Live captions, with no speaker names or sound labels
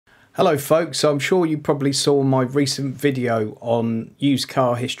Hello folks, so I'm sure you probably saw my recent video on used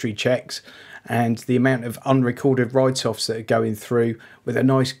car history checks and the amount of unrecorded write-offs that are going through with a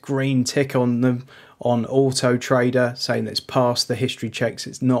nice green tick on them on AutoTrader saying that it's passed the history checks,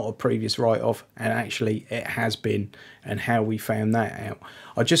 it's not a previous write-off, and actually it has been, and how we found that out.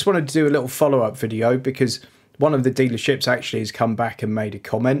 I just wanted to do a little follow-up video because one of the dealerships actually has come back and made a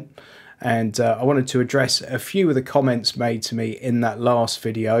comment. And I wanted to address a few of the comments made to me in that last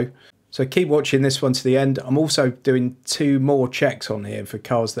video. So keep watching this one to the end. I'm also doing 2 more checks on here for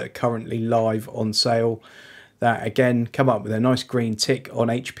cars that are currently live on sale that again come up with a nice green tick on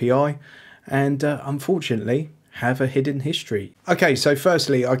HPI and unfortunately have a hidden history. Okay, so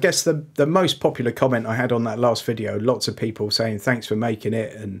firstly, I guess the most popular comment I had on that last video, lots of people saying thanks for making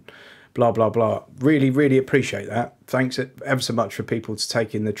it and blah blah blah. Really appreciate that. Thanks ever so much for people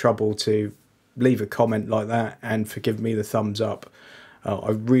taking the trouble to leave a comment like that and for giving me the thumbs up.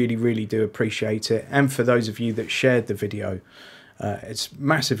 I really do appreciate it, and for those of you that shared the video, it's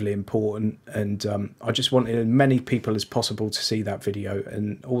massively important, and I just wanted as many people as possible to see that video,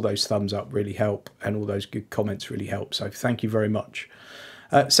 and all those thumbs up really help and all those good comments really help, so thank you very much.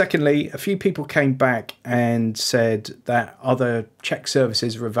 Secondly, a few people came back and said that other check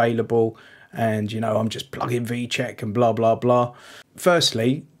services are available and, you know, I'm just plugging VCheck and blah, blah, blah.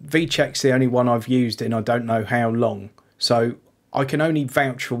 Firstly, VCheck's the only one I've used in I don't know how long. So I can only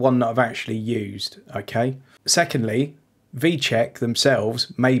vouch for one that I've actually used, okay? Secondly, VCheck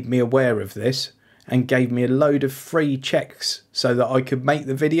themselves made me aware of this and gave me a load of free checks so that I could make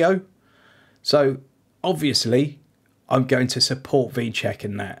the video. So obviously, I'm going to support VCheck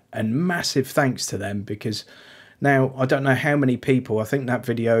in that, and massive thanks to them, because now I don't know how many people, I think that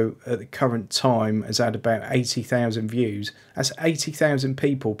video at the current time has had about 80,000 views. That's 80,000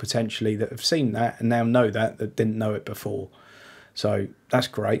 people potentially that have seen that and now know that didn't know it before. So that's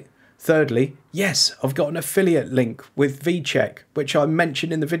great. Thirdly, yes, I've got an affiliate link with VCheck, which I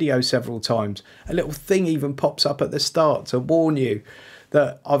mentioned in the video several times. A little thing even pops up at the start to warn you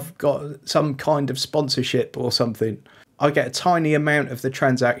that I've got some kind of sponsorship or something. I get a tiny amount of the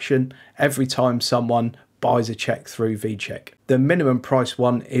transaction every time someone buys a check through VCheck. The minimum price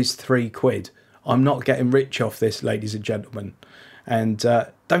one is £3. I'm not getting rich off this, ladies and gentlemen. And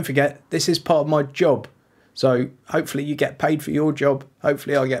don't forget, this is part of my job. So hopefully you get paid for your job.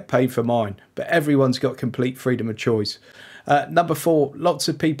 Hopefully I get paid for mine. But everyone's got complete freedom of choice. Number 4, lots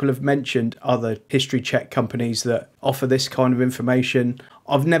of people have mentioned other history check companies that offer this kind of information.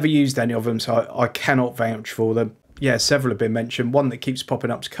 I've never used any of them, so I cannot vouch for them. Yeah, several have been mentioned. One that keeps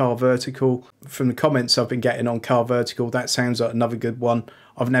popping up is Car Vertical. From the comments I've been getting on Car Vertical, that sounds like another good one.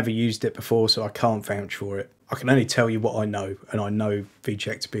 I've never used it before, so I can't vouch for it. I can only tell you what I know, and I know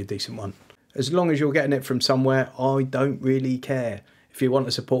VCheck to be a decent one. As long as you're getting it from somewhere, I don't really care. If you want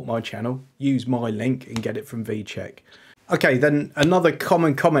to support my channel, use my link and get it from VCheck. Okay, then another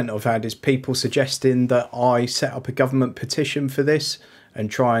common comment I've had is people suggesting that I set up a government petition for this and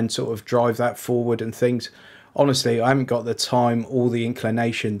try and sort of drive that forward and things. Honestly, I haven't got the time or the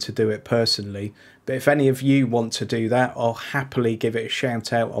inclination to do it personally, but if any of you want to do that, I'll happily give it a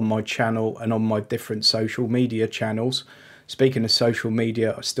shout out on my channel and on my different social media channels. Speaking of social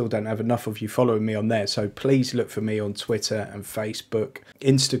media, I still don't have enough of you following me on there, so please look for me on Twitter and Facebook,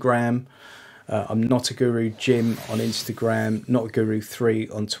 Instagram. I'm Not a Guru Jim on Instagram, Not a Guru 3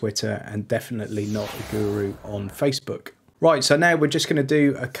 on Twitter, and definitely Not a Guru on Facebook. Right, so now we're just going to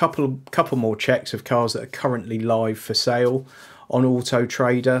do a couple more checks of cars that are currently live for sale on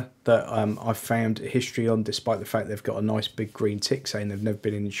AutoTrader that I've found a history on, despite the fact they've got a nice big green tick saying they've never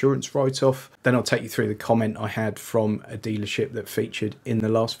been an insurance write-off. Then I'll take you through the comment I had from a dealership that featured in the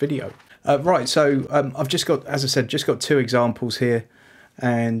last video. Right, so I've just got, as I said, just got 2 examples here.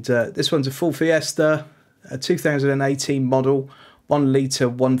 And this one's a full Fiesta, a 2018 model, 1 litre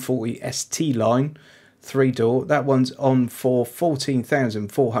 140 ST line. 3-door. That one's on for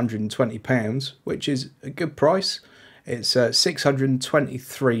 £14,420, which is a good price. It's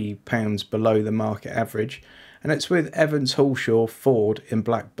 £623 below the market average, and it's with Evans Halshaw Ford in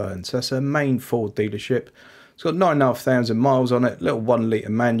Blackburn. So that's a main Ford dealership. It's got 9,500 miles on it, little 1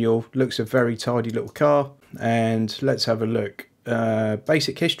 litre manual. Looks a very tidy little car. And let's have a look.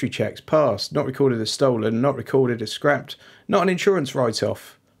 Basic history checks passed, not recorded as stolen, not recorded as scrapped, not an insurance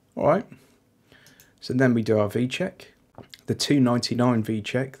write-off. All right. So then we do our VCheck, the £2.99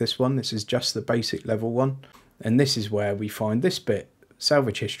 VCheck, this is just the basic level one. And this is where we find this bit,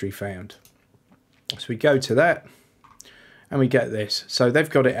 salvage history found. So we go to that and we get this. So they've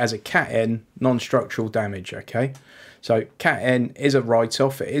got it as a Cat N, non-structural damage, okay? So Cat N is a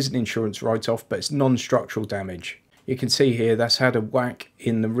write-off, it is an insurance write-off, but it's non-structural damage. You can see here that's had a whack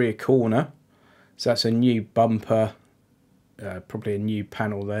in the rear corner. So that's a new bumper, probably a new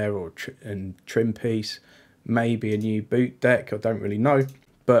panel there, or and trim piece, maybe a new boot deck, I don't really know.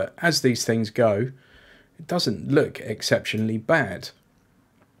 But as these things go, it doesn't look exceptionally bad.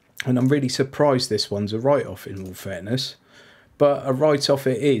 And I'm really surprised this one's a write-off, in all fairness. But a write-off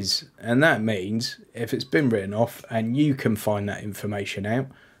it is, and that means if it's been written off and you can find that information out,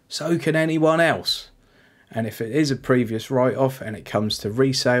 so can anyone else. And if it is a previous write-off and it comes to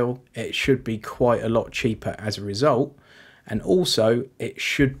resale, it should be quite a lot cheaper as a result. And also, it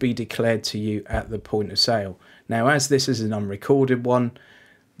should be declared to you at the point of sale. Now, as this is an unrecorded one,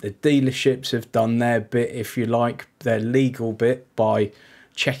 the dealerships have done their bit, if you like, their legal bit, by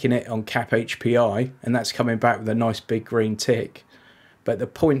checking it on Cap HPI, and that's coming back with a nice big green tick. But the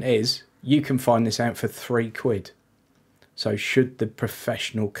point is, you can find this out for £3. So should the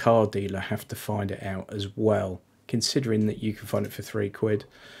professional car dealer have to find it out as well, considering that you can find it for £3?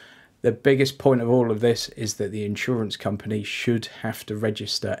 The biggest point of all of this is that the insurance company should have to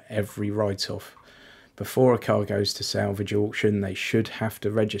register every write-off. Before a car goes to salvage auction, they should have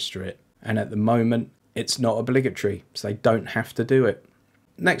to register it. And at the moment, it's not obligatory, so they don't have to do it.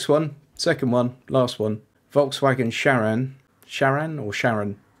 Next one, second one, last one. Volkswagen Sharan or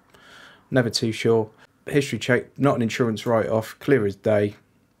Sharon, never too sure. History check, not an insurance write-off, clear as day.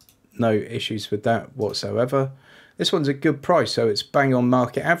 No issues with that whatsoever. This one's a good price, so it's bang on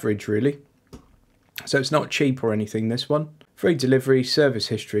market average, really. So it's not cheap or anything, this one. Free delivery, service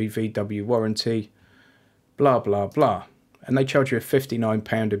history, VW warranty, blah, blah, blah. And they charge you a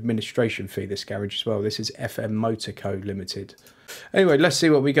 £59 administration fee, this garage as well. This is FM Motor Co. Limited. Anyway, let's see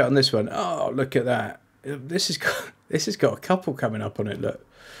what we got on this one. Oh, look at that. This has got a couple coming up on it, look.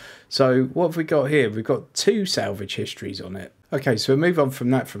 So what have we got here? We've got 2 salvage histories on it. Okay, so we'll move on from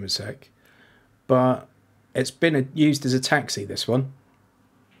that for a sec. But it's been used as a taxi, this one.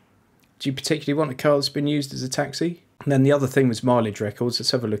 Do you particularly want a car that's been used as a taxi? And then the other thing was mileage records.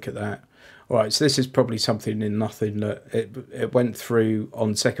 Let's have a look at that. All right, so this is probably something in nothing. That it went through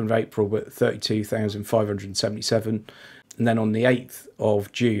on 2nd of April with 32,577. And then on the 8th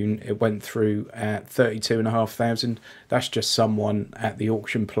of June, it went through at 32,500. That's just someone at the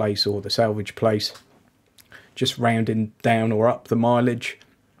auction place or the salvage place just rounding down or up the mileage.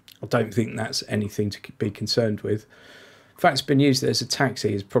 I don't think that's anything to be concerned with. The fact it's been used as a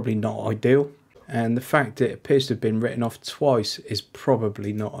taxi is probably not ideal. And the fact it appears to have been written off twice is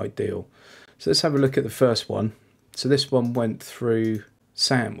probably not ideal. So let's have a look at the first one. So this one went through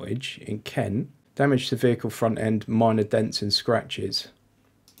Sandwich in Kent. Damage to vehicle front end, minor dents and scratches.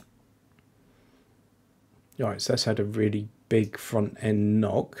 Alright, so that's had a really big front end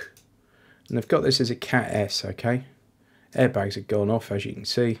knock. And they've got this as a Cat S, okay? Airbags have gone off, as you can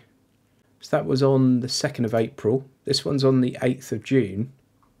see. So that was on the 2nd of April. This one's on the 8th of June.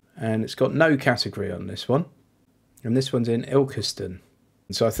 And it's got no category on this one. And this one's in Ilkeston.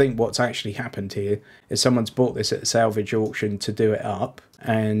 So I think what's actually happened here is someone's bought this at a salvage auction to do it up,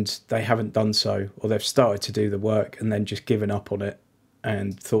 and they haven't done so, or they've started to do the work and then just given up on it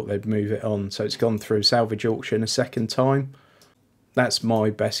and thought they'd move it on. So it's gone through salvage auction a second time. That's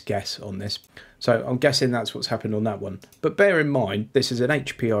my best guess on this. So I'm guessing that's what's happened on that one. But bear in mind, this is an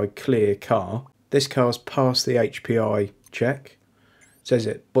HPI clear car. This car's passed the HPI check. It says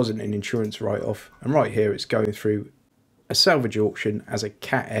it wasn't an insurance write-off. And right here it's going through a salvage auction as a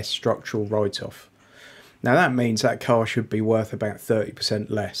Cat S structural write-off. Now that means that car should be worth about 30%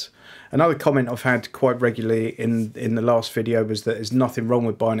 less. Another comment I've had quite regularly in the last video was that there's nothing wrong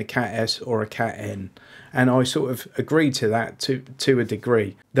with buying a Cat S or a Cat N. And I sort of agree to that to a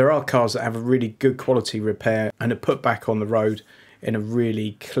degree. There are cars that have a really good quality repair and are put back on the road in a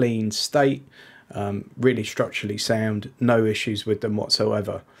really clean state, really structurally sound, no issues with them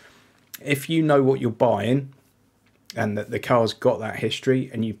whatsoever. If you know what you're buying, and that the car's got that history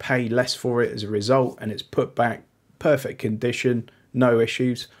and you pay less for it as a result and it's put back perfect condition, no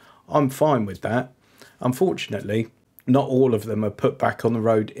issues, I'm fine with that. Unfortunately, not all of them are put back on the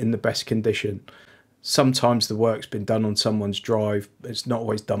road in the best condition. Sometimes the work's been done on someone's drive. It's not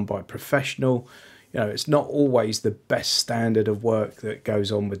always done by a professional. You know, it's not always the best standard of work that goes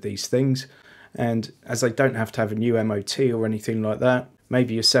on with these things. And as they don't have to have a new MOT or anything like that,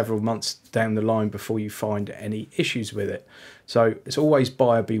 maybe you're several months down the line before you find any issues with it. So it's always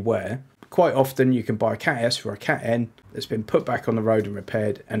buyer beware. Quite often you can buy a Cat S or a Cat N that's been put back on the road and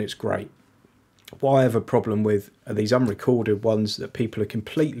repaired, and it's great. What I have a problem with are these unrecorded ones that people are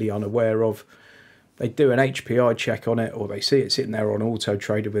completely unaware of. They do an HPI check on it, or they see it sitting there on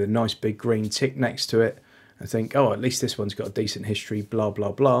AutoTrader with a nice big green tick next to it and think, oh, at least this one's got a decent history, blah,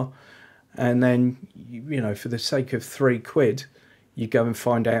 blah, blah. and then, you know, for the sake of £3, you go and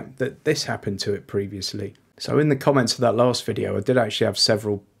find out that this happened to it previously. So in the comments of that last video, I did actually have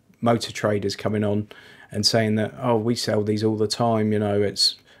several motor traders coming on and saying that, oh, we sell these all the time, you know,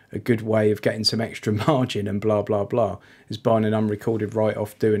 it's a good way of getting some extra margin and blah, blah, blah, is buying an unrecorded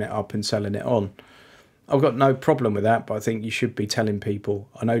write-off, doing it up and selling it on. I've got no problem with that, but I think you should be telling people.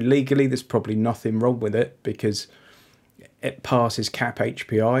 I know legally there's probably nothing wrong with it because it passes cap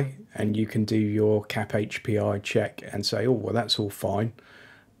HPI and you can do your cap HPI check and say, oh, well, that's all fine.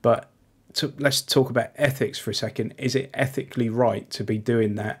 But let's talk about ethics for a second. Is it ethically right to be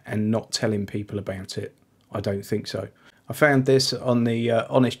doing that and not telling people about it? I don't think so. I found this on the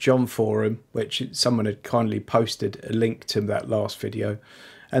Honest John forum, which someone had kindly posted a link to that last video.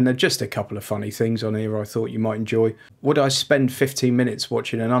 And there are just a couple of funny things on here I thought you might enjoy. Would I spend 15 minutes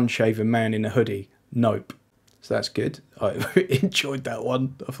watching an unshaven man in a hoodie? Nope. So that's good. I enjoyed that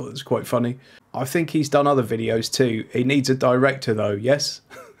one. I thought it was quite funny. I think he's done other videos too. He needs a director though, yes?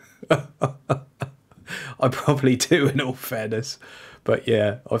 I probably do, in all fairness. But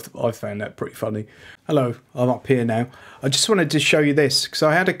yeah, I found that pretty funny. Hello, I'm up here now. I just wanted to show you this because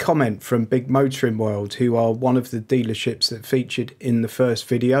I had a comment from Big Motoring World, who are one of the dealerships that featured in the first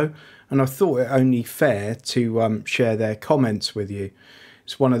video, and I thought it only fair to share their comments with you.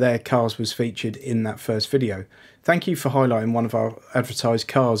 It's one of their cars was featured in that first video. Thank you for highlighting one of our advertised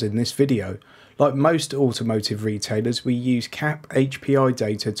cars in this video. Like most automotive retailers, we use cap HPI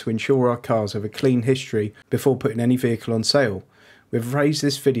data to ensure our cars have a clean history before putting any vehicle on sale. We've raised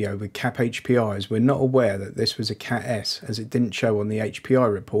this video with cap HPI as we're not aware that this was a Cat S, as it didn't show on the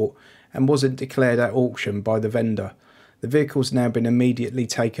HPI report and wasn't declared at auction by the vendor. The vehicle's now been immediately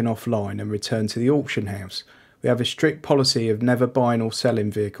taken offline and returned to the auction house. We have a strict policy of never buying or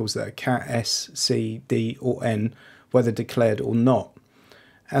selling vehicles that are Cat S, C, D or N, whether declared or not.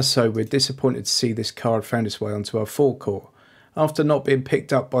 As so, we're disappointed to see this car had found its way onto our forecourt, after not being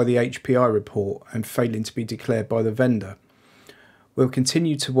picked up by the HPI report and failing to be declared by the vendor. We'll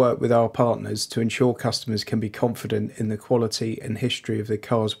continue to work with our partners to ensure customers can be confident in the quality and history of the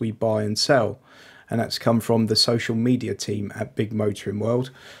cars we buy and sell. And that's come from the social media team at Big Motoring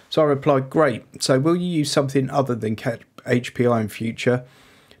World. So I replied, great. So will you use something other than cap HPI in future?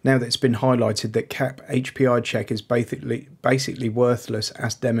 Now that it's been highlighted that cap HPI check is basically worthless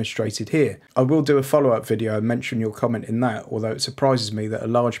as demonstrated here. I will do a follow-up video and mention your comment in that, although it surprises me that a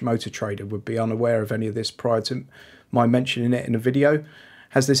large motor trader would be unaware of any of this prior to my mentioning it in a video.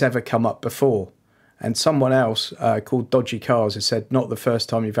 Has this ever come up before? And someone else called Dodgy Cars has said, not the first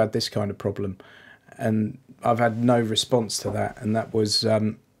time you've had this kind of problem. And I've had no response to that, and that was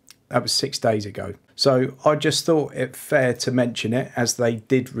 6 days ago. So I just thought it fair to mention it, as they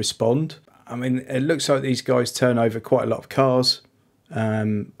did respond. I mean, it looks like these guys turn over quite a lot of cars. I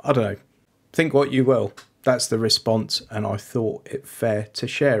don't know. Think what you will. That's the response, and I thought it fair to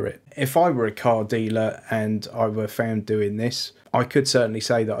share it. If I were a car dealer and I were found doing this, I could certainly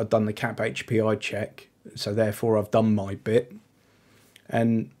say that I'd done the cap HPI check, so therefore I've done my bit.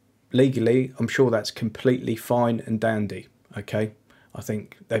 And legally, I'm sure that's completely fine and dandy, okay? I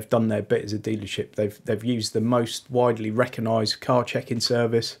think they've done their bit as a dealership. They've used the most widely recognised car checking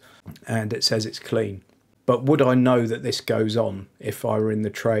service, and it says it's clean. But would I know that this goes on if I were in the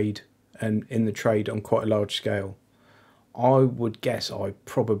trade, and in the trade on quite a large scale? I would guess I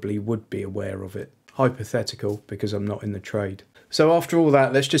probably would be aware of it. Hypothetical, because I'm not in the trade. So after all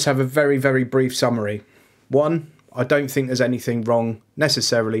that, let's just have a very, very brief summary. 1, I don't think there's anything wrong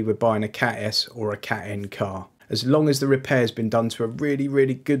necessarily with buying a Cat S or a Cat N car. As long as the repair's been done to a really,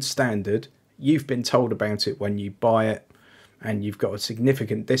 really good standard, you've been told about it when you buy it, and you've got a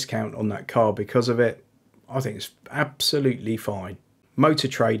significant discount on that car because of it, I think it's absolutely fine. Motor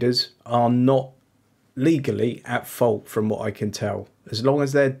traders are not legally at fault from what I can tell. As long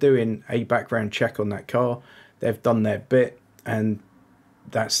as they're doing a background check on that car, they've done their bit, and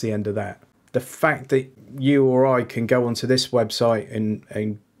that's the end of that. The fact that you or I can go onto this website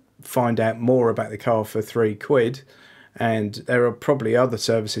and find out more about the car for £3, and there are probably other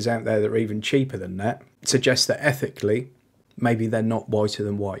services out there that are even cheaper than that, suggests that ethically, maybe they're not whiter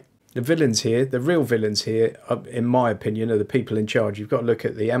than white. The villains here, the real villains here, in my opinion, are the people in charge. You've got to look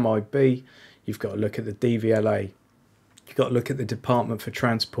at the MIB, you've got to look at the DVLA, you've got to look at the Department for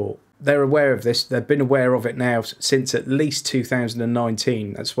Transport. They're aware of this. They've been aware of it now since at least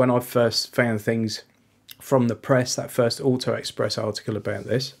 2019. That's when I first found things from the press, that first Auto Express article about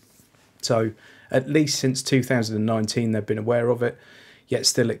this. So at least since 2019 they've been aware of it, yet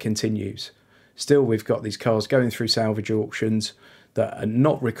still it continues. Still we've got these cars going through salvage auctions that are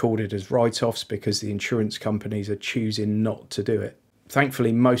not recorded as write-offs because the insurance companies are choosing not to do it.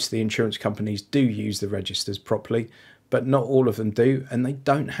 Thankfully, most of the insurance companies do use the registers properly, but not all of them do, and they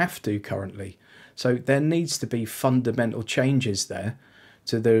don't have to currently. So there needs to be fundamental changes there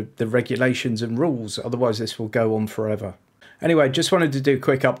to the regulations and rules, otherwise this will go on forever. Anyway, just wanted to do a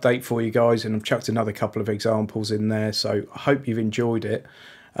quick update for you guys, and I've chucked another couple of examples in there, so I hope you've enjoyed it.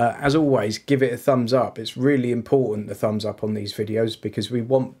 As always, give it a thumbs up. It's really important, the thumbs up on these videos, because we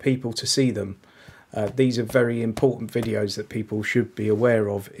want people to see them. These are very important videos that people should be aware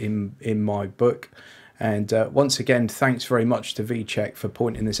of in my book. And once again, thanks very much to VCheck for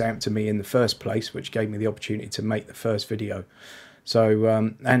pointing this out to me in the first place, which gave me the opportunity to make the first video. So,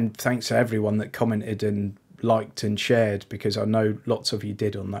 and thanks to everyone that commented and liked and shared, because I know lots of you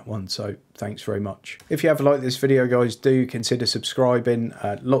did on that one, so thanks very much. If you have liked this video, guys, do consider subscribing.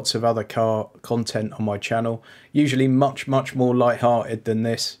 Lots of other car content on my channel, usually much more light-hearted than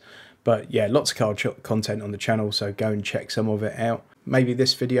this, but yeah, lots of car content on the channel, so go and check some of it out. Maybe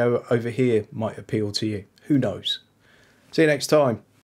this video over here might appeal to you, who knows. See you next time.